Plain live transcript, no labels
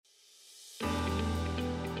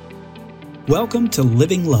Welcome to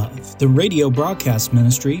Living Love, the radio broadcast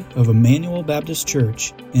ministry of Emmanuel Baptist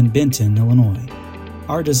Church in Benton, Illinois.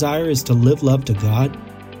 Our desire is to live love to God,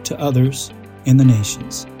 to others, and the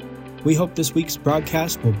nations. We hope this week's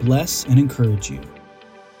broadcast will bless and encourage you.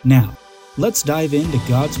 Now, let's dive into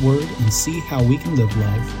God's Word and see how we can live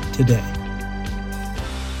love today.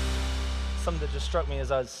 Something that just struck me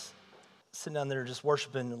as I was sitting down there just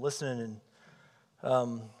worshiping and listening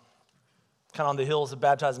and kind of on the hills of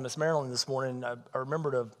baptizing Miss Marilyn this morning. I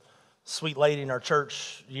remembered a sweet lady in our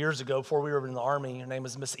church years ago before we were in the Army. Her name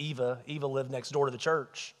was Miss Eva. Eva lived next door to the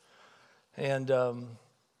church. And as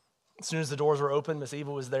soon as the doors were open, Miss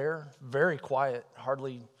Eva was there, very quiet,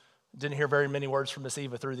 didn't hear very many words from Miss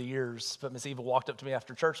Eva through the years. But Miss Eva walked up to me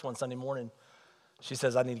after church one Sunday morning. She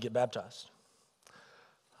says, "I need to get baptized."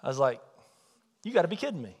 I was like, "You got to be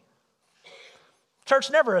kidding me."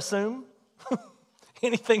 Church never assume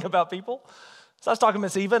anything about people. So I was talking to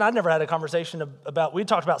Miss Eva, and I'd never had a conversation about, we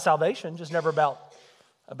talked about salvation, just never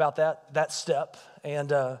about that step.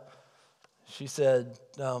 And she said,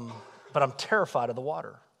 but I'm terrified of the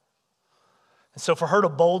water. And so for her to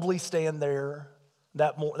boldly stand there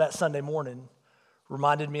that Sunday morning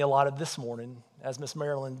reminded me a lot of this morning as Miss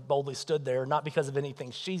Marilyn boldly stood there, not because of anything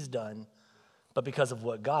she's done, but because of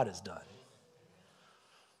what God has done.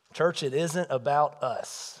 Church, it isn't about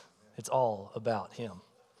us. It's all about Him.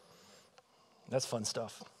 That's fun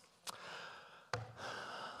stuff.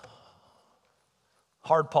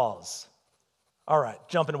 Hard pause. All right,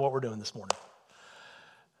 jump into what we're doing this morning.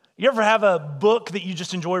 You ever have a book that you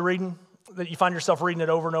just enjoy reading, that you find yourself reading it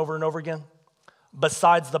over and over and over again?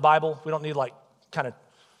 Besides the Bible, we don't need kind of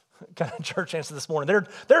church answer this morning.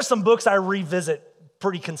 There's some books I revisit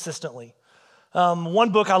pretty consistently.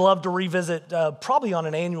 One book I love to revisit probably on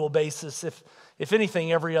an annual basis, if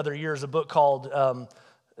anything, every other year, is a book called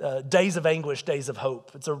Days of Anguish, Days of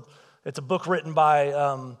Hope. It's a book written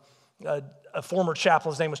by a former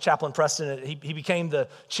chaplain. His name was Chaplain Preston. He became the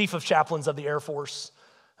chief of chaplains of the Air Force.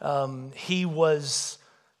 He was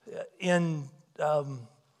on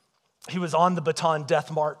the Bataan Death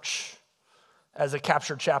March as a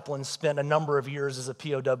captured chaplain, spent a number of years as a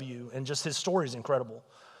POW, and just his story is incredible.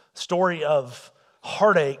 Story of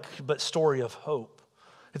heartache, but story of hope.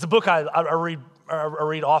 It's a book I read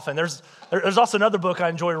often. There's also another book I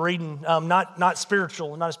enjoy reading, not a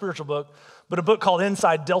spiritual book, but a book called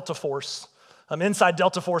Inside Delta Force. Inside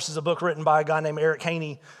Delta Force is a book written by a guy named Eric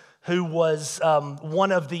Haney, who was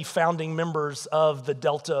one of the founding members of the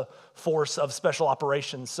Delta Force of Special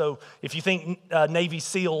Operations. So if you think Navy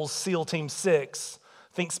SEALs, SEAL Team 6,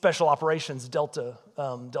 think Special Operations, Delta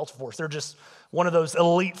Force. They're just one of those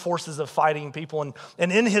elite forces of fighting people.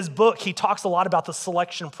 And in his book, he talks a lot about the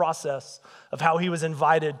selection process of how he was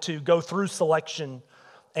invited to go through selection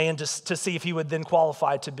and just to see if he would then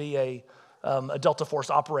qualify to be a Delta Force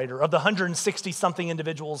operator. Of the 160-something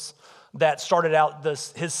individuals that started out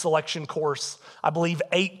his selection course, I believe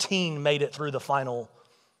 18 made it through the final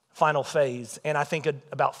phase. And I think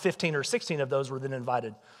about 15 or 16 of those were then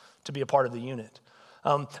invited to be a part of the unit.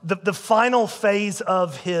 The final phase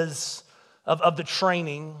of the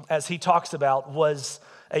training, as he talks about, was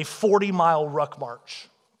a 40-mile ruck march.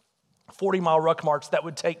 40-mile ruck march that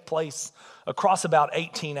would take place across about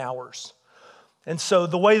 18 hours. And so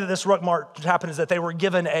the way that this ruck march happened is that they were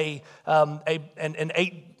given an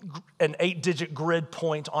 8-digit grid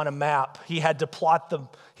point on a map. He had to plot the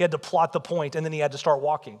point, and then he had to start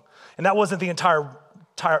walking. And that wasn't the entire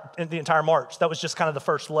march. That was just kind of the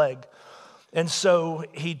first leg. And so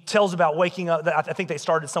he tells about waking up. I think they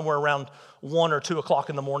started somewhere around 1 or 2 o'clock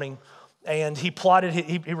in the morning. And he plotted,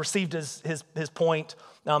 he received his point.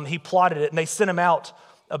 He plotted it, and they sent him out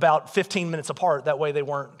about 15 minutes apart. That way they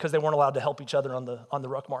weren't allowed to help each other on the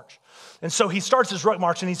ruck march. And so he starts his ruck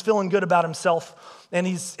march, and he's feeling good about himself. And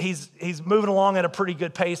he's moving along at a pretty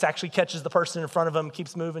good pace, actually catches the person in front of him,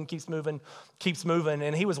 keeps moving.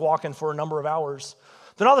 And he was walking for a number of hours.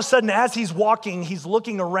 Then all of a sudden, as he's walking, he's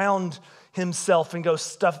looking around himself and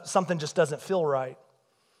goes, something just doesn't feel right.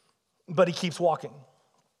 But he keeps walking.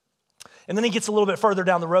 And then he gets a little bit further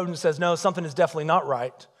down the road and says, no, something is definitely not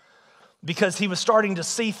right. Because he was starting to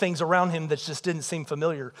see things around him that just didn't seem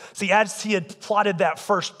familiar. See, as he had plotted that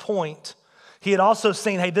first point, he had also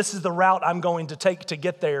seen, hey, this is the route I'm going to take to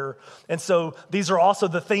get there. And so these are also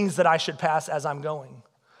the things that I should pass as I'm going.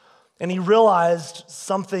 And he realized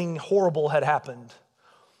something horrible had happened.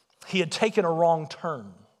 He had taken a wrong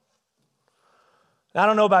turn. Now, I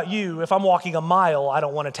don't know about you, if I'm walking a mile, I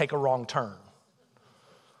don't want to take a wrong turn.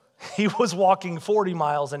 He was walking 40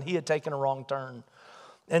 miles and he had taken a wrong turn.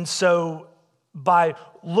 And so by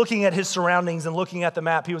looking at his surroundings and looking at the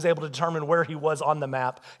map, he was able to determine where he was on the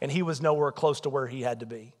map, and he was nowhere close to where he had to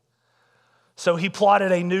be. So he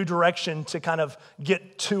plotted a new direction to kind of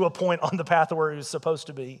get to a point on the path where he was supposed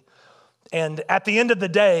to be. And at the end of the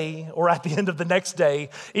day, or at the end of the next day,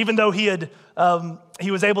 even though he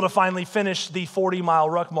was able to finally finish the 40-mile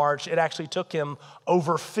ruck march, it actually took him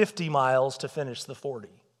over 50 miles to finish the 40.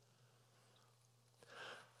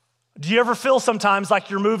 Do you ever feel sometimes like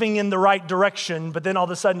you're moving in the right direction, but then all of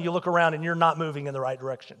a sudden you look around and you're not moving in the right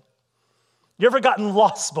direction? You ever gotten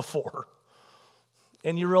lost before?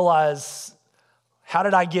 And you realize, how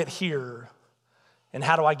did I get here? And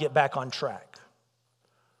how do I get back on track?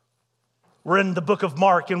 We're in the book of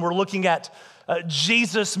Mark and we're looking at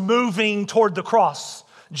Jesus moving toward the cross.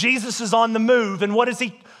 Jesus is on the move, and what has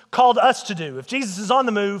he called us to do? If Jesus is on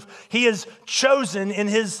the move, he has chosen in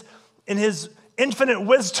his infinite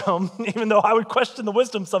wisdom, even though I would question the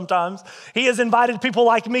wisdom sometimes, he has invited people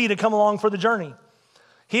like me to come along for the journey.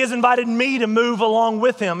 He has invited me to move along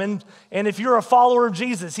with him. And if you're a follower of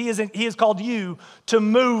Jesus, he has called you to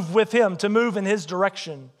move with him, to move in his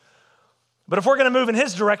direction. But if we're going to move in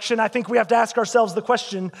his direction, I think we have to ask ourselves the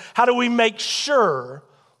question, how do we make sure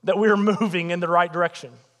that we're moving in the right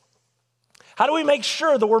direction? How do we make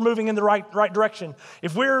sure that we're moving in the right direction?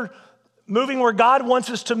 If we're moving where God wants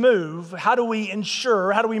us to move, how do we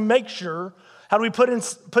ensure, how do we make sure, how do we put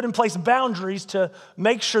in place boundaries to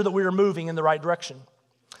make sure that we are moving in the right direction?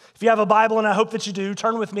 If you have a Bible, and I hope that you do,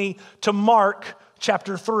 turn with me to Mark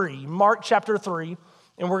chapter 3. Mark chapter 3,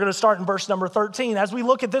 and we're going to start in verse number 13. As we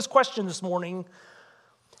look at this question this morning,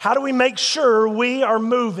 how do we make sure we are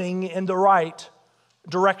moving in the right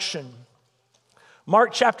direction?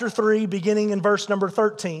 Mark chapter 3, beginning in verse number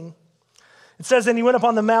 13. It says, "And he went up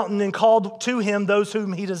on the mountain and called to him those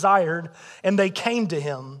whom he desired, and they came to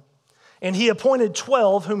him. And he appointed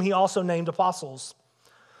 12, whom he also named apostles,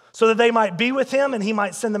 so that they might be with him, and he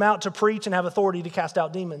might send them out to preach and have authority to cast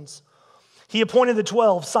out demons. He appointed the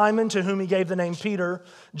 12, Simon, to whom he gave the name Peter,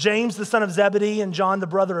 James the son of Zebedee, and John the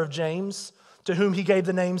brother of James, to whom he gave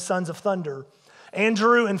the name Sons of Thunder,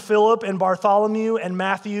 Andrew and Philip and Bartholomew and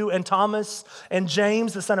Matthew and Thomas and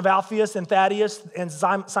James the son of Alphaeus and Thaddeus and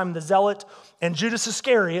Simon the Zealot and Judas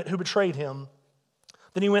Iscariot who betrayed him.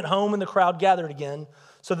 Then he went home and the crowd gathered again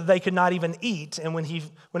so that they could not even eat. And when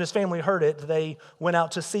his family heard it, they went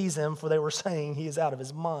out to seize him, for they were saying he is out of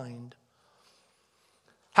his mind."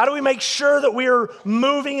 How do we make sure that we are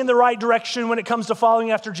moving in the right direction when it comes to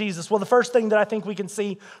following after Jesus? Well, the first thing that I think we can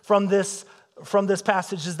see from this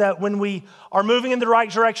passage is that when we are moving in the right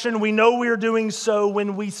direction, we know we are doing so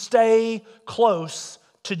when we stay close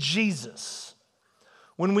to Jesus.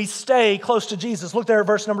 When we stay close to Jesus. Look there at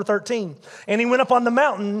verse number 13. "And he went up on the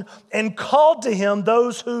mountain and called to him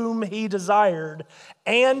those whom he desired,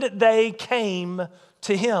 and they came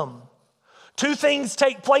to him." Two things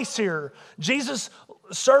take place here. Jesus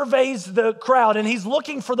surveys the crowd, and he's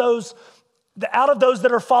looking for those, out of those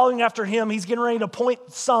that are following after him, he's getting ready to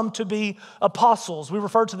appoint some to be apostles. We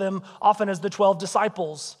refer to them often as the 12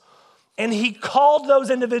 disciples. And he called those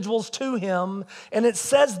individuals to him, and it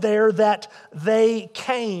says there that they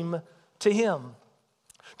came to him.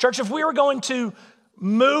 Church, if we were going to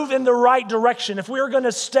move in the right direction, if we were going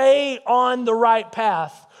to stay on the right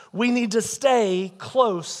path, we need to stay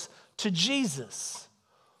close to Jesus.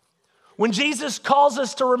 When Jesus calls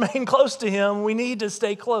us to remain close to him, we need to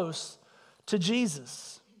stay close to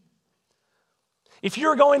Jesus. If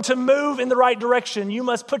you're going to move in the right direction, you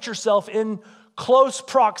must put yourself in close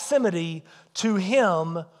proximity to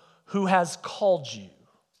him who has called you,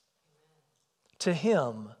 to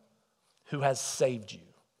him who has saved you.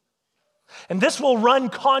 And this will run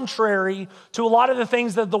contrary to a lot of the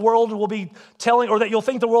things that the world will be telling, or that you'll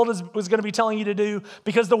think the world is going to be telling you to do,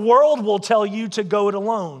 because the world will tell you to go it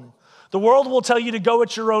alone. The world will tell you to go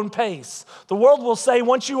at your own pace. The world will say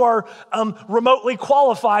once you are remotely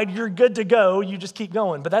qualified, you're good to go, you just keep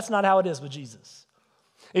going. But that's not how it is with Jesus.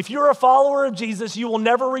 If you're a follower of Jesus, you will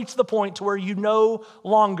never reach the point to where you no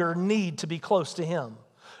longer need to be close to him.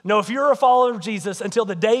 No, if you're a follower of Jesus, until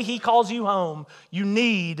the day he calls you home, you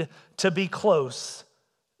need to be close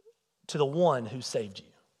to the one who saved you.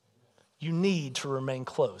 You need to remain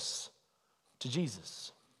close to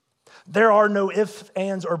Jesus. There are no ifs,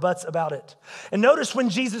 ands, or buts about it. And notice when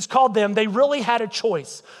Jesus called them, they really had a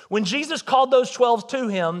choice. When Jesus called those 12 to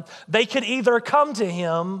him, they could either come to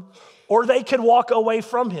him or they could walk away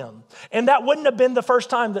from him. And that wouldn't have been the first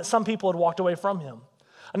time that some people had walked away from him.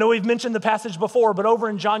 I know we've mentioned the passage before, but over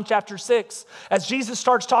in John chapter 6, as Jesus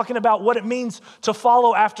starts talking about what it means to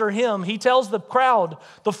follow after him, he tells the crowd,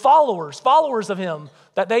 the followers of him,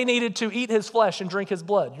 that they needed to eat his flesh and drink his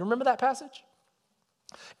blood. You remember that passage?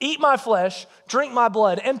 Eat my flesh, drink my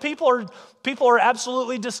blood. And people are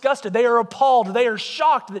absolutely disgusted. They are appalled. They are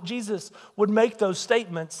shocked that Jesus would make those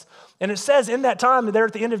statements. And it says in that time, there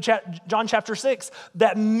at the end of John chapter 6,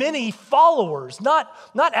 that many followers, not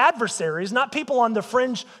adversaries, not people on the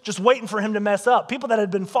fringe just waiting for him to mess up, people that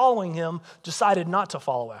had been following him decided not to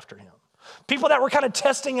follow after him. People that were kind of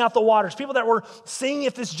testing out the waters, people that were seeing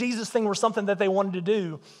if this Jesus thing were something that they wanted to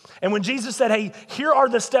do. And when Jesus said, hey, here are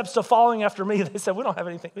the steps to following after me, they said, we don't have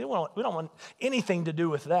anything, we don't want anything to do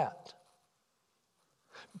with that.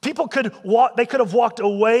 People they could have walked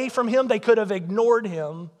away from him, they could have ignored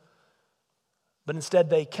him, but instead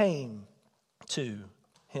they came to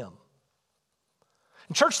him.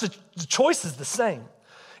 In church, the choice is the same.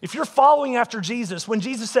 If you're following after Jesus, when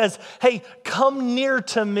Jesus says, hey, come near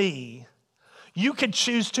to me, you could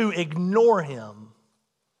choose to ignore him,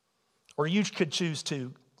 or you could choose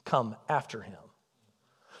to come after him,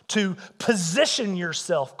 to position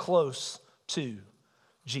yourself close to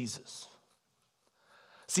Jesus.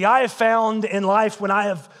 See, I have found in life when I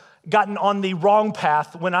have gotten on the wrong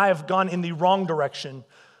path, when I have gone in the wrong direction,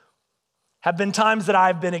 have been times that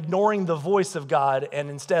I've been ignoring the voice of God and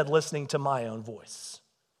instead listening to my own voice.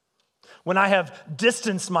 When I have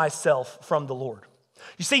distanced myself from the Lord.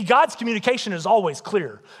 You see, God's communication is always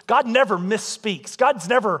clear. God never misspeaks. God's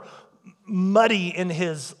never muddy in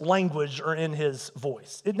his language or in his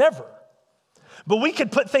voice. It never. But we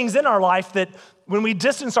could put things in our life that when we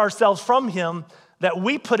distance ourselves from him, that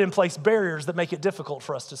we put in place barriers that make it difficult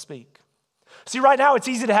for us to speak. See, right now it's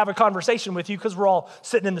easy to have a conversation with you because we're all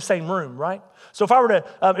sitting in the same room, right? So if I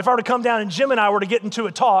were to come down and Jim and I were to get into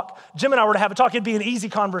a talk, Jim and I were to have a talk, it'd be an easy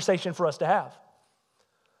conversation for us to have.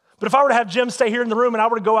 But if I were to have Jim stay here in the room and I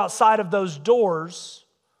were to go outside of those doors,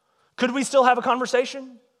 could we still have a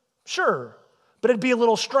conversation? Sure, but it'd be a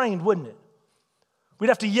little strained, wouldn't it? We'd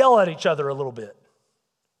have to yell at each other a little bit.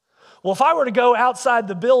 Well, if I were to go outside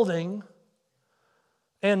the building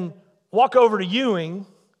and walk over to Ewing,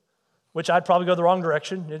 which I'd probably go the wrong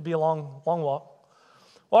direction, it'd be a long walk.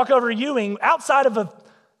 Walk over to Ewing,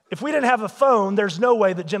 if we didn't have a phone, there's no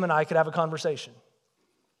way that Jim and I could have a conversation.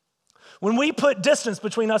 When we put distance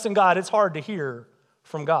between us and God, it's hard to hear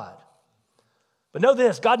from God. But know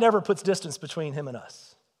this, God never puts distance between him and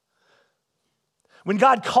us. When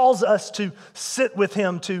God calls us to sit with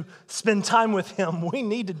him, to spend time with him, we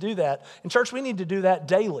need to do that. In church, we need to do that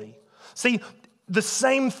daily. See, the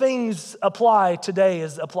same things apply today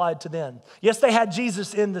as applied to then. Yes, they had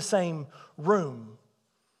Jesus in the same room,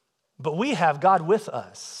 but we have God with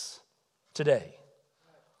us today.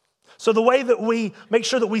 So the way that we make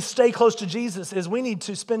sure that we stay close to Jesus is we need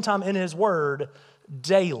to spend time in his word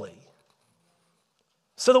daily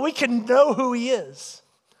so that we can know who he is,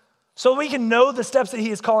 so we can know the steps that he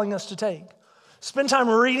is calling us to take. Spend time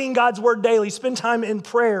reading God's word daily, spend time in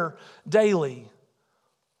prayer daily,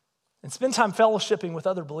 and spend time fellowshipping with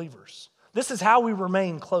other believers. This is how we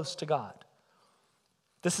remain close to God.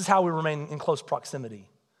 This is how we remain in close proximity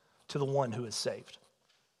to the one who is saved.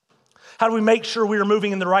 How do we make sure we are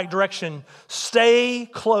moving in the right direction? Stay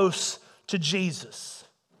close to Jesus.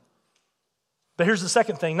 But here's the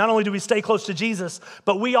second thing. Not only do we stay close to Jesus,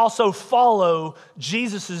 but we also follow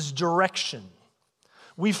Jesus' direction.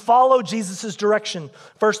 We follow Jesus' direction.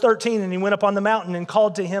 Verse 13, and he went up on the mountain and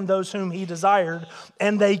called to him those whom he desired,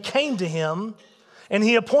 and they came to him, and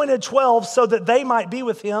he appointed 12 so that they might be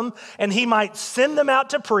with him, and he might send them out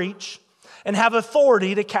to preach and have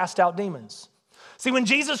authority to cast out demons. See, when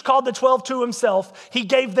Jesus called the 12 to himself, he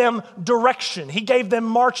gave them direction. He gave them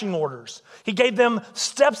marching orders. He gave them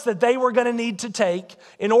steps that they were going to need to take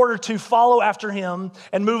in order to follow after him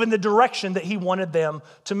and move in the direction that he wanted them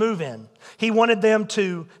to move in. He wanted them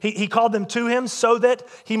to, he called them to him so that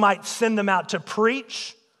he might send them out to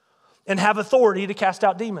preach and have authority to cast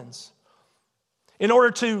out demons. In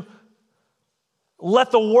order to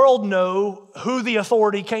let the world know who the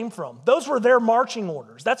authority came from. Those were their marching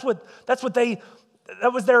orders. That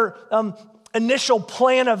was their initial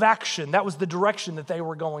plan of action. That was the direction that they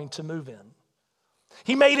were going to move in.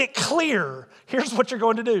 He made it clear, here's what you're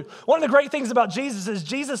going to do. One of the great things about Jesus is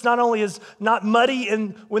Jesus not only is not muddy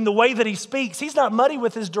in the way that he speaks, he's not muddy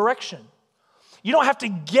with his direction. You don't have to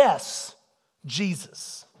guess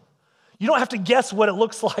Jesus. You don't have to guess what it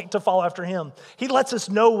looks like to follow after him. He lets us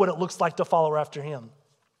know what it looks like to follow after him.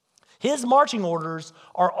 His marching orders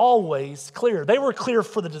are always clear. They were clear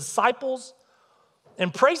for the disciples,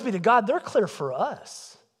 and praise be to God, they're clear for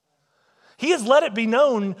us. He has let it be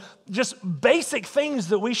known just basic things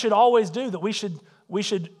that we should always do, that we should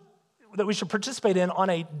participate in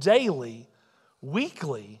on a daily,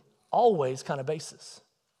 weekly, always kind of basis.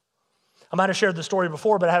 I might have shared the story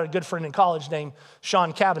before, but I had a good friend in college named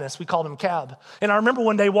Sean Cabanis. We called him Cab. And I remember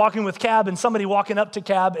one day walking with Cab and somebody walking up to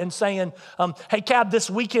Cab and saying, hey, Cab, this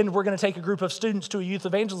weekend we're going to take a group of students to a youth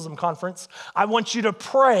evangelism conference. I want you to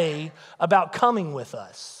pray about coming with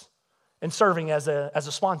us and serving as a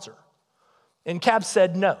sponsor. And Cab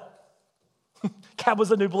said no. Cab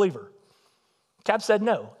was a new believer. Cab said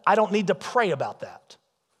no. I don't need to pray about that.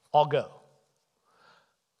 I'll go.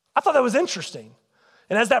 I thought that was interesting.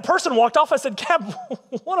 And as that person walked off, I said, Cab,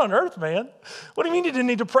 what on earth, man? What do you mean you didn't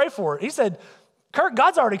need to pray for it? He said, Kurt,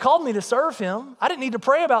 God's already called me to serve him. I didn't need to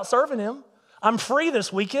pray about serving him. I'm free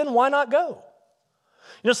this weekend. Why not go?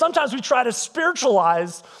 You know, sometimes we try to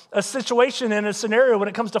spiritualize a situation and a scenario when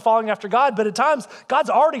it comes to following after God, but at times, God's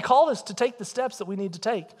already called us to take the steps that we need to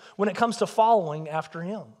take when it comes to following after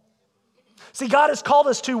him. See, God has called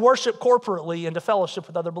us to worship corporately and to fellowship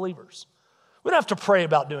with other believers. We don't have to pray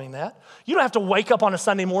about doing that. You don't have to wake up on a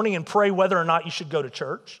Sunday morning and pray whether or not you should go to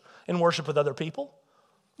church and worship with other people.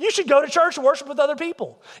 You should go to church and worship with other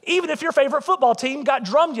people. Even if your favorite football team got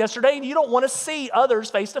drummed yesterday and you don't want to see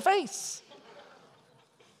others face to face.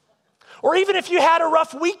 Or even if you had a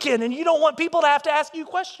rough weekend and you don't want people to have to ask you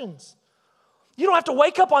questions. You don't have to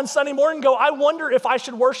wake up on Sunday morning and go, I wonder if I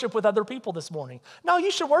should worship with other people this morning. No,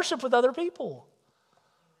 you should worship with other people.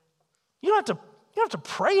 You don't have to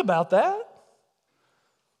pray about that.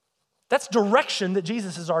 That's direction that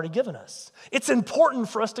Jesus has already given us. It's important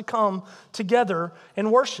for us to come together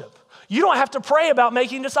and worship. You don't have to pray about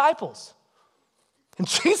making disciples. And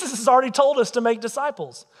Jesus has already told us to make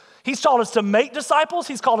disciples. He's taught us to make disciples.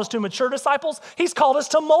 He's called us to mature disciples. He's called us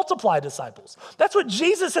to multiply disciples. That's what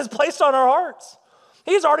Jesus has placed on our hearts.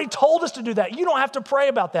 He's already told us to do that. You don't have to pray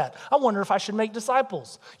about that. I wonder if I should make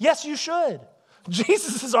disciples. Yes, you should.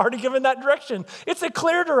 Jesus has already given that direction. It's a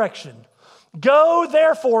clear direction. Go,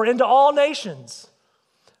 therefore, into all nations,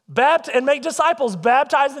 and make disciples,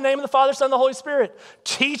 baptize in the name of the Father, Son, and the Holy Spirit,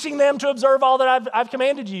 teaching them to observe all that I've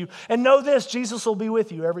commanded you. And know this, Jesus will be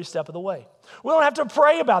with you every step of the way. We don't have to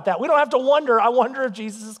pray about that. We don't have to wonder, I wonder if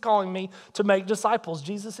Jesus is calling me to make disciples.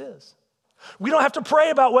 Jesus is. We don't have to pray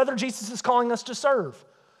about whether Jesus is calling us to serve.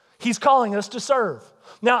 He's calling us to serve.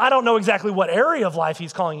 Now, I don't know exactly what area of life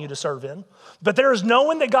he's calling you to serve in, but there is no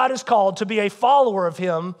one that God has called to be a follower of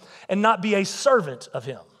him and not be a servant of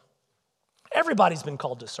him. Everybody's been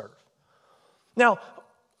called to serve. Now,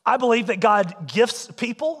 I believe that God gifts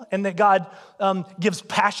people and that God gives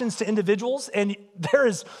passions to individuals, and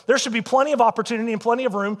there should be plenty of opportunity and plenty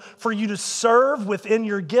of room for you to serve within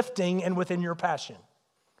your gifting and within your passion.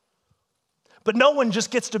 But no one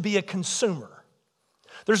just gets to be a consumer.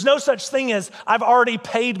 There's no such thing as I've already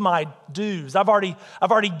paid my dues. I've already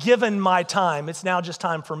given my time. It's now just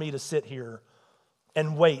time for me to sit here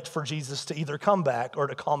and wait for Jesus to either come back or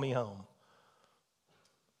to call me home.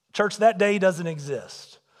 Church, that day doesn't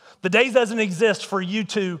exist. The day doesn't exist for you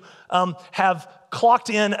to have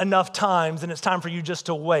clocked in enough times and it's time for you just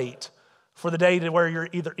to wait for the day to where you're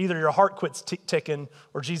either your heart quits ticking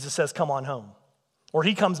or Jesus says, come on home, or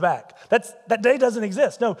he comes back. That day doesn't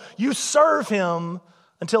exist. No, you serve him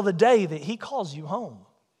until the day that he calls you home.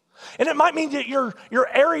 And it might mean that your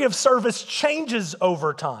area of service changes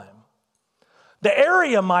over time. The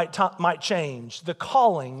area might change. The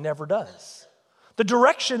calling never does. The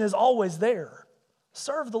direction is always there.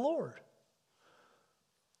 Serve the Lord.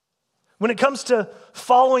 When it comes to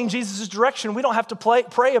following Jesus' direction, we don't have to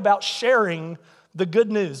pray about sharing the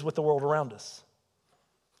good news with the world around us.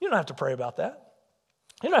 You don't have to pray about that.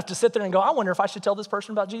 You don't have to sit there and go, I wonder if I should tell this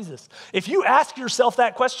person about Jesus. If you ask yourself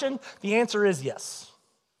that question, the answer is yes.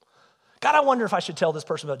 God, I wonder if I should tell this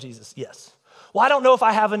person about Jesus. Yes. Well, I don't know if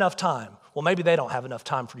I have enough time. Well, maybe they don't have enough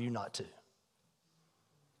time for you not to.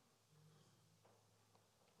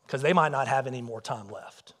 Because they might not have any more time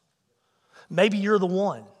left. Maybe you're the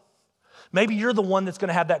one. Maybe you're the one that's going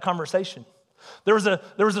to have that conversation. There was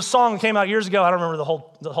a song that came out years ago. I don't remember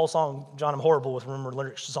the whole song. John, I'm horrible with remembering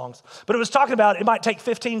lyrics to songs. But it was talking about it might take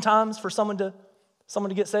 15 times for someone to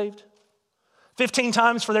get saved. 15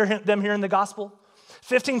 times for them hearing the gospel.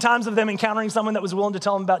 15 times of them encountering someone that was willing to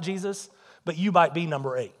tell them about Jesus. But you might be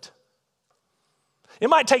number 8. It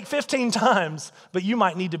might take 15 times, but you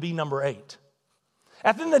might need to be number 8.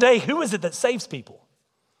 At the end of the day, who is it that saves people?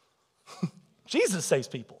 Jesus saves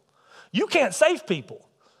people. You can't save people.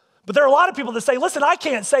 But there are a lot of people that say, listen, I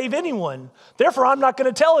can't save anyone, therefore I'm not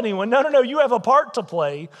going to tell anyone. No, you have a part to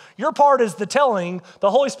play. Your part is the telling,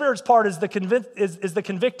 the Holy Spirit's part is the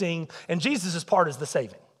convicting, and Jesus' part is the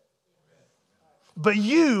saving. But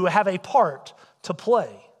you have a part to play.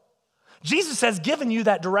 Jesus has given you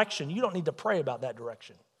that direction. You don't need to pray about that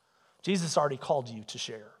direction. Jesus already called you to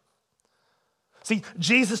share. See,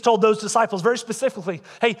 Jesus told those disciples very specifically,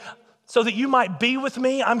 hey, so that you might be with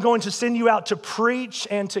me, I'm going to send you out to preach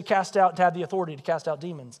and to have the authority to cast out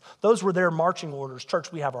demons. Those were their marching orders.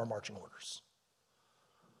 Church, we have our marching orders.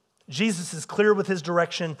 Jesus is clear with his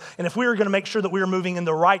direction, and if we are going to make sure that we are moving in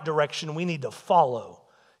the right direction, we need to follow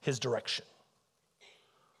his direction.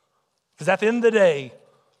 Because at the end of the day,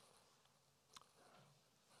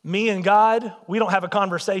 me and God, we don't have a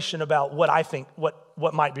conversation about what I think,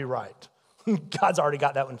 what might be right. God's already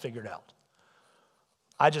got that one figured out.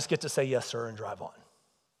 I just get to say yes, sir, and drive on.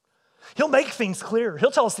 He'll make things clear.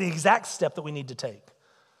 He'll tell us the exact step that we need to take.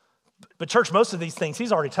 But church, most of these things,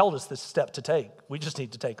 he's already told us this step to take. We just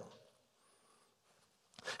need to take them.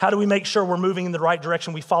 How do we make sure we're moving in the right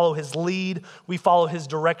direction? We follow his lead, we follow his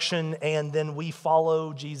direction, and then we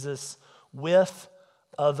follow Jesus with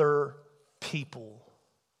other people.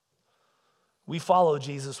 We follow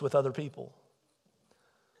Jesus with other people.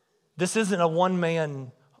 This isn't a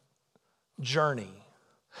one-man journey.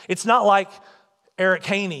 It's not like Eric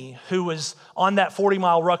Haney, who was on that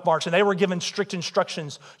 40-mile ruck march, and they were given strict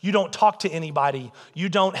instructions. You don't talk to anybody. You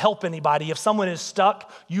don't help anybody. If someone is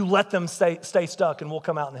stuck, you let them stay stuck, and we'll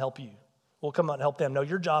come out and help you. We'll come out and help them. No,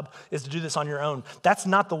 your job is to do this on your own. That's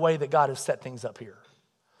not the way that God has set things up here.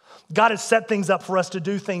 God has set things up for us to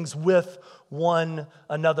do things with one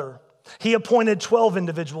another. He appointed 12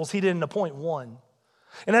 individuals. He didn't appoint one.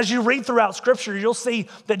 And as you read throughout Scripture, you'll see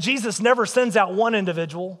that Jesus never sends out one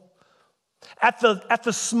individual. At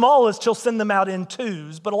the smallest, he'll send them out in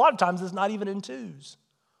twos, but a lot of times it's not even in twos.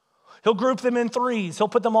 He'll group them in threes. He'll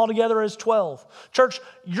put them all together as 12. Church,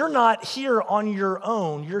 you're not here on your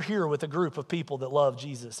own. You're here with a group of people that love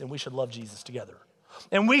Jesus, and we should love Jesus together.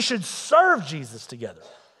 And we should serve Jesus together.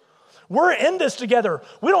 We're in this together.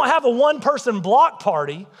 We don't have a one-person block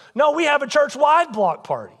party. No, we have a church-wide block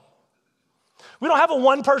party. We don't have a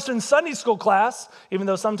one-person Sunday school class, even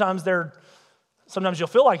though sometimes you'll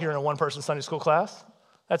feel like you're in a one-person Sunday school class.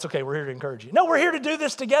 That's okay, we're here to encourage you. No, we're here to do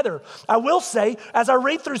this together. I will say, as I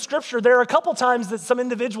read through Scripture, there are a couple times that some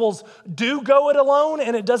individuals do go it alone,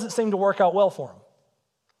 and it doesn't seem to work out well for them.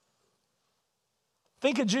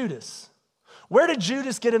 Think of Judas. Where did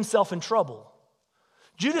Judas get himself in trouble?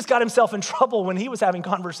 Judas got himself in trouble when he was having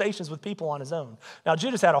conversations with people on his own. Now,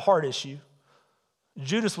 Judas had a heart issue.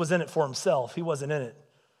 Judas was in it for himself. He wasn't in it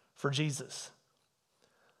for Jesus.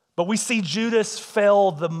 But we see Judas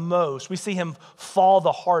fail the most. We see him fall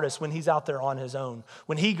the hardest when he's out there on his own,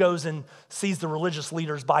 when he goes and sees the religious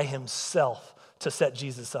leaders by himself to set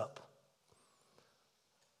Jesus up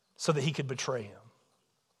so that he could betray him.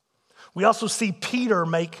 We also see Peter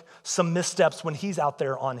make some missteps when he's out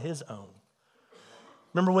there on his own.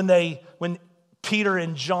 Remember when Peter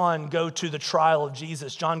and John go to the trial of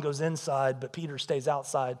Jesus, John goes inside, but Peter stays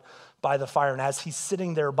outside by the fire. And as he's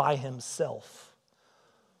sitting there by himself,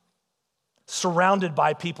 surrounded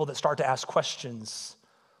by people that start to ask questions,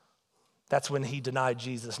 that's when he denied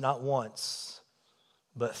Jesus, not once,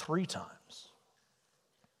 but 3 times.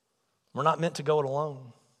 We're not meant to go it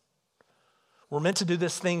alone. We're meant to do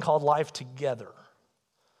this thing called life together.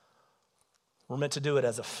 We're meant to do it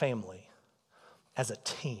as a family, as a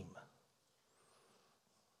team.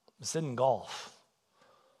 This isn't golf.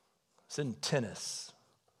 This isn't tennis.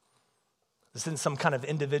 This isn't some kind of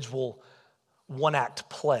individual one-act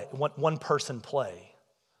play, one-person play.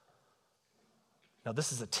 Now,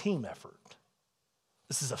 this is a team effort.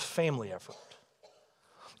 This is a family effort.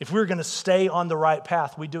 If we're going to stay on the right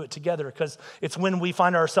path, we do it together, because it's when we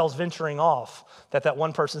find ourselves venturing off that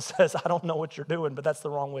one person says, I don't know what you're doing, but that's the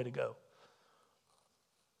wrong way to go.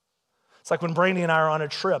 It's like when Brandy and I are on a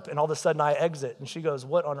trip and all of a sudden I exit and she goes,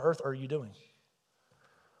 what on earth are you doing?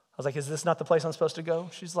 I was like, is this not the place I'm supposed to go?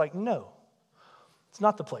 She's like, no, it's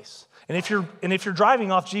not the place. And if you're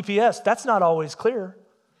driving off GPS, that's not always clear,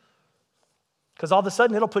 because all of a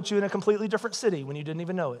sudden it'll put you in a completely different city when you didn't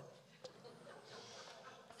even know it.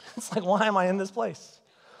 It's like, why am I in this place?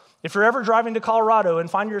 If you're ever driving to Colorado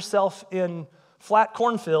and find yourself in flat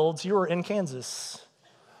cornfields, you are in Kansas.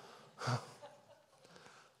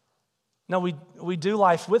 No, we do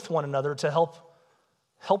life with one another to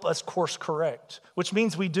help us course correct, which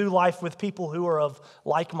means we do life with people who are of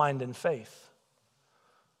like mind and faith.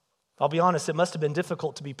 I'll be honest, it must have been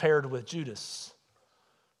difficult to be paired with Judas,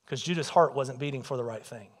 because Judas' heart wasn't beating for the right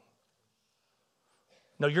thing.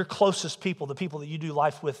 No, your closest people, the people that you do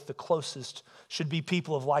life with the closest, should be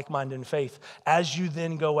people of like mind and faith as you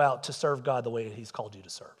then go out to serve God the way that He's called you to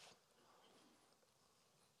serve.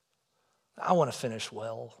 I want to finish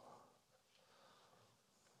well.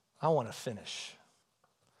 I want to finish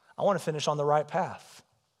on the right path.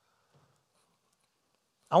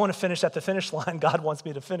 I want to finish at the finish line God wants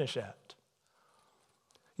me to finish at.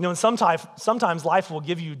 You know, and sometimes life will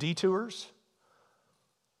give you detours.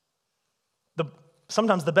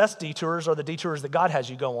 Sometimes the best detours are the detours that God has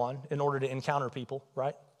you go on in order to encounter people,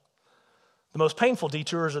 right? The most painful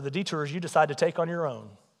detours are the detours you decide to take on your own.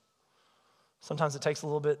 Sometimes it takes a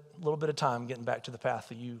little bit of time getting back to the path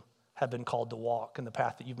that you have been called to walk and the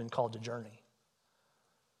path that you've been called to journey.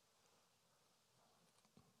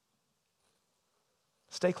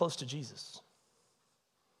 Stay close to Jesus.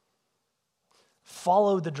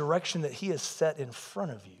 Follow the direction that he has set in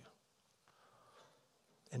front of you.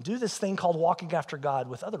 And do this thing called walking after God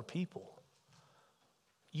with other people.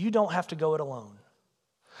 You don't have to go it alone.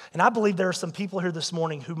 And I believe there are some people here this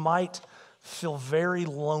morning who might feel very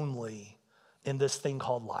lonely in this thing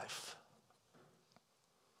called life.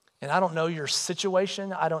 And I don't know your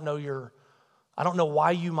situation. I don't know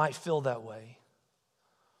why you might feel that way.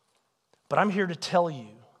 But I'm here to tell you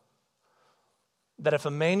that if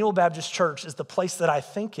Emmanuel Baptist Church is the place that I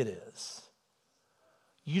think it is,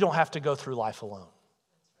 you don't have to go through life alone.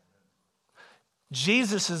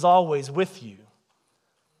 Jesus is always with you.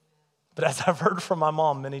 But as I've heard from my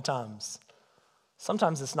mom many times,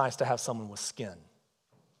 sometimes it's nice to have someone with skin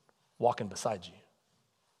walking beside you.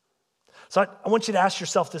 So I want you to ask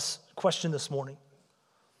yourself this question this morning.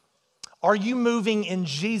 Are you moving in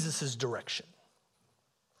Jesus' direction?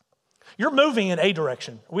 You're moving in a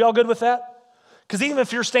direction. Are we all good with that? Because even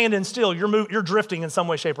if you're standing still, you're drifting in some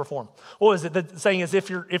way, shape, or form. What is it? The saying is if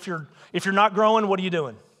you're not growing, what are you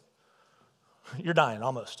doing? You're dying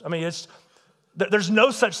almost. I mean, there's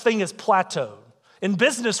no such thing as plateau. In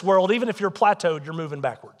business world, even if you're plateaued, you're moving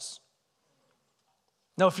backwards.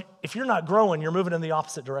 No, if you're not growing, you're moving in the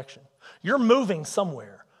opposite direction. You're moving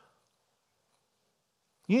somewhere.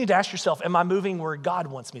 You need to ask yourself, am I moving where God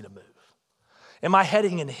wants me to move? Am I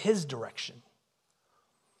heading in his direction?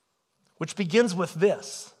 Which begins with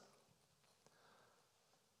this.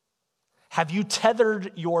 Have you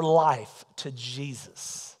tethered your life to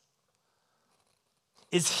Jesus?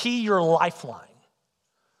 Is he your lifeline?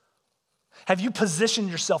 Have you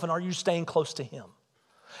positioned yourself and are you staying close to him?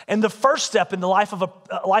 And the first step in the life of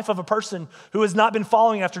a person who has not been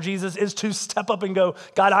following after Jesus is to step up and go,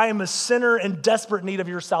 God, I am a sinner in desperate need of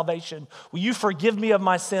your salvation. Will you forgive me of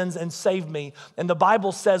my sins and save me? And the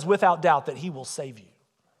Bible says without doubt that he will save you.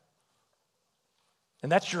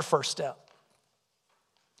 And that's your first step.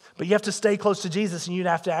 But you have to stay close to Jesus and you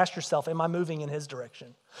have to ask yourself, am I moving in his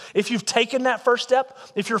direction? If you've taken that first step,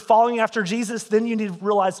 if you're following after Jesus, then you need to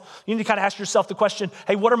realize, you need to kind of ask yourself the question,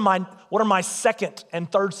 hey, what are my second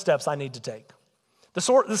and third steps I need to take? This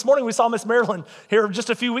morning we saw Miss Marilyn here just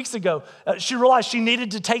a few weeks ago. She realized she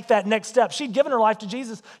needed to take that next step. She'd given her life to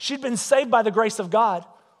Jesus. She'd been saved by the grace of God,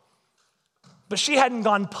 but she hadn't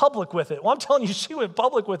gone public with it. Well, I'm telling you, she went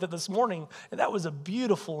public with it this morning, and that was a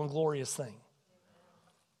beautiful and glorious thing.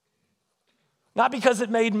 Not because it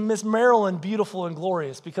made Miss Marilyn beautiful and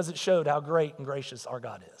glorious, because it showed how great and gracious our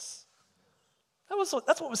God is.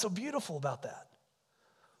 That's what was so beautiful about that.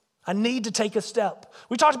 I need to take a step.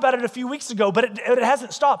 We talked about it a few weeks ago, but it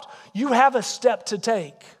hasn't stopped. You have a step to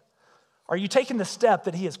take. Are you taking the step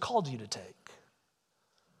that he has called you to take?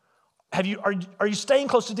 Are you staying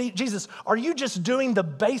close to Jesus? Are you just doing the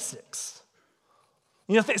basics?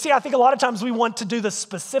 You know, I think a lot of times we want to do the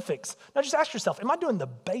specifics. Now just ask yourself, am I doing the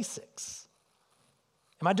basics?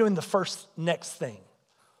 Am I doing the next thing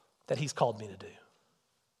that he's called me to do?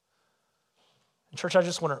 And church, I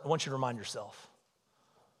just want you to remind yourself,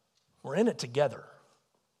 we're in it together.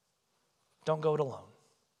 Don't go it alone.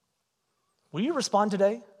 Will you respond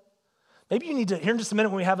today? Maybe you need to, here in just a minute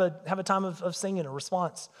when we have a time of singing a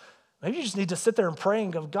response, maybe you just need to sit there and pray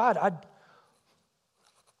and go, God,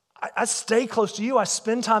 I stay close to you. I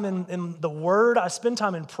spend time in the word. I spend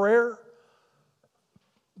time in prayer.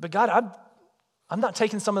 But God, I'm not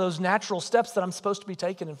taking some of those natural steps that I'm supposed to be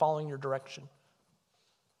taking in following your direction.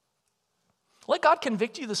 Let God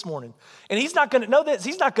convict you this morning. And he's not going to know this.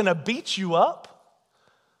 He's not going to beat you up.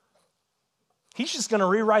 He's just going to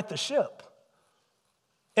rewrite the ship.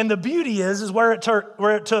 And the beauty is where it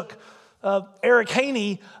took Eric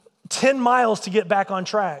Haney 10 miles to get back on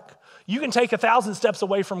track. You can take 1,000 steps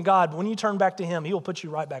away from God, but when you turn back to him, he will put you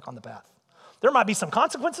right back on the path. There might be some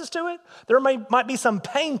consequences to it. There might be some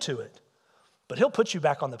pain to it. But he'll put you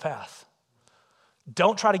back on the path.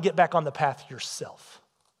 Don't try to get back on the path yourself.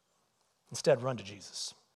 Instead, run to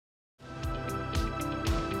Jesus.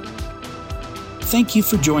 Thank you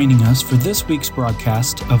for joining us for this week's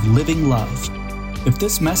broadcast of Living Love. If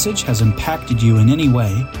this message has impacted you in any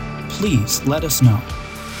way, please let us know.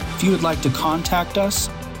 If you would like to contact us,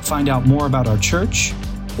 find out more about our church,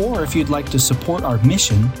 or if you'd like to support our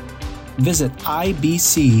mission, visit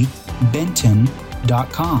ibcbenton.org.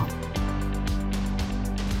 www.ccc.com.